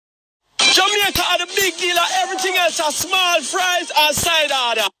Jamaica are the big deal, and everything else are small fries or side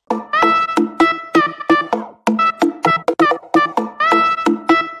order.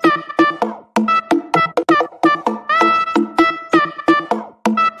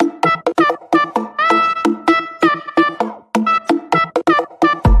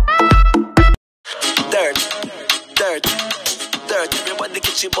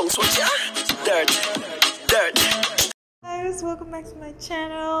 Guys, welcome back to my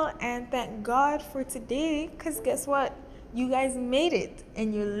channel, and thank God for today, because guess what, you guys made it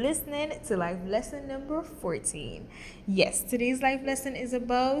and you're listening to life lesson number 14. Yes, today's life lesson is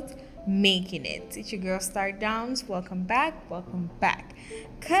about making it. It's your girl StarDomz. Welcome back,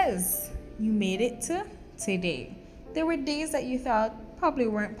 because you made it to today. There were days that you thought probably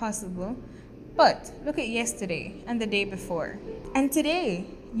weren't possible, but look at yesterday and the day before, and today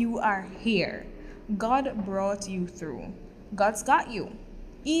you are here. God brought you through. God's got you.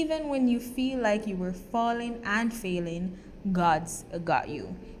 Even when you feel like you were falling and failing, God's got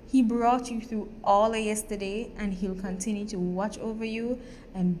you. He brought you through all of yesterday, and He'll continue to watch over you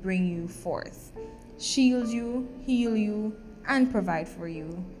and bring you forth. Shield you, heal you, and provide for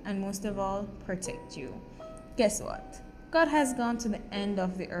you. And most of all, protect you. Guess what? God has gone to the end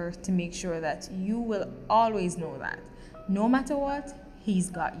of the earth to make sure that you will always know that no matter what, He's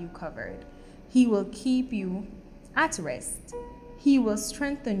got you covered. He will keep you at rest. He will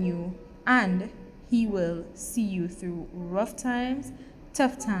strengthen you, and He will see you through rough times,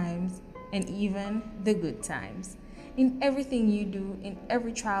 tough times, and even the good times. In everything you do, in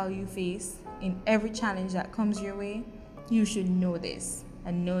every trial you face, in every challenge that comes your way, you should know this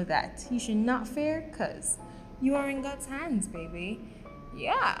and know that you should not fear, because you are in God's hands, baby.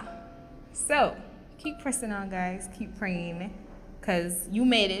 Yeah. So keep pressing on, guys. Keep praying, because you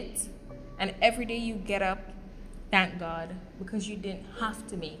made it. And every day you get up, thank God, because you didn't have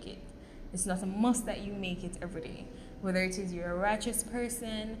to make it. It's not a must that you make it every day. Whether it is you're a righteous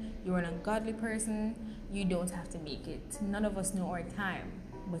person, you're an ungodly person, you don't have to make it. None of us know our time.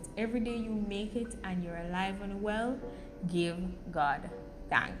 But every day you make it and you're alive and well, give God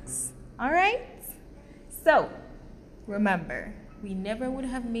thanks. All right? So, remember, we never would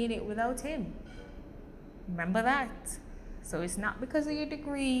have made it without Him. Remember that. So it's not because of your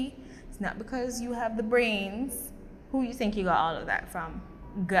degree. It's not because you have the brains. Who you think you got all of that from?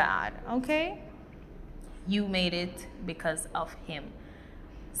 God, okay? You made it because of Him.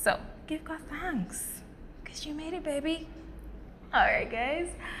 So give God thanks, because you made it, baby. All right, guys.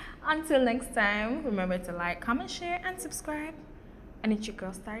 Until next time, remember to like, comment, share, and subscribe. And it's your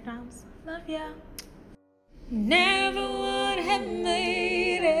girl StarDomz. Love ya. Never would have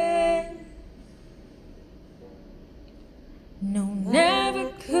made it. No,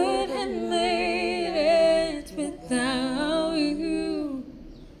 never could have made it without you.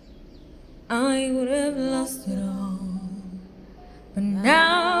 I would have lost it all. But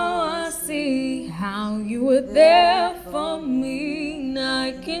now I see how you were there for me. And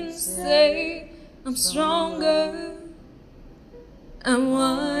I can say I'm stronger, I'm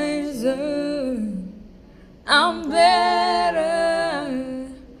wiser, I'm better,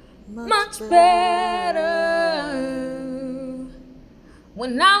 much better.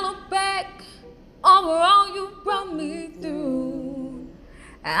 When I look back over all you brought me through,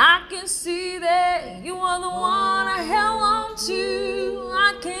 I can see that you are the one I held on to.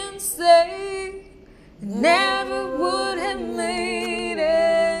 I can say I never would have made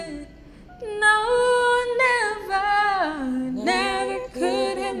it. No, never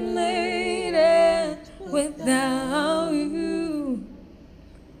could have made it without you.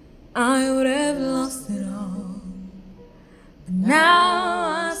 I would have lost it all. But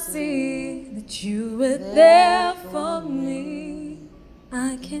now I see that you were there for me.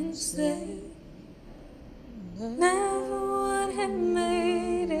 I can say never would have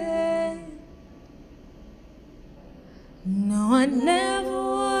made it. No, I never